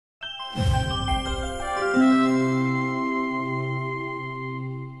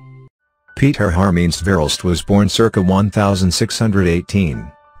Pieter Harmensz Verelst was born circa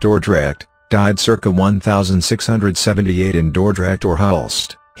 1618, Dordrecht, died circa 1678 in Dordrecht or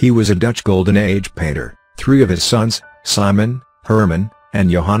Hulst. He was a Dutch Golden Age painter. Three of his sons, Simon, Herman,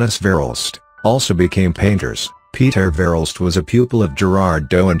 and Johannes Verelst, also became painters. Pieter Verelst was a pupil of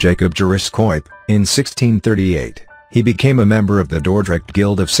Gerard and Jacob Gerritsz Cuyp. In 1638, he became a member of the Dordrecht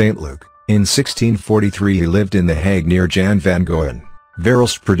Guild of St. In 1643 he lived in The Hague near Jan van Goyen.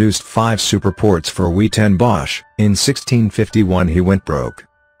 Verelst produced 5 supraportes for WAA and Bosch. In 1651 he went broke.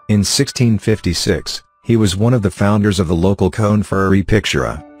 In 1656, he was one of the founders of the local Confrerie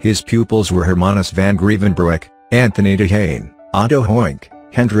Pictura. His pupils were Hermanus van Grevenbroeck, Anthony de Haen, Otto Hoynck,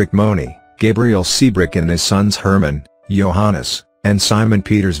 Hendrik Mony, Gabriel Siebrick and his sons Herman, Johannes, and Simon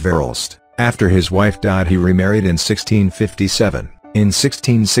Pietersz Verelst. After his wife died he remarried in 1657. In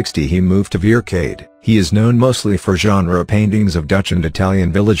 1660 he moved to Veerkade. He is known mostly for genre paintings of Dutch and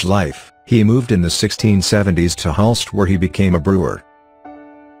Italian village life. He moved in the 1670s to Hulst where he became a brewer.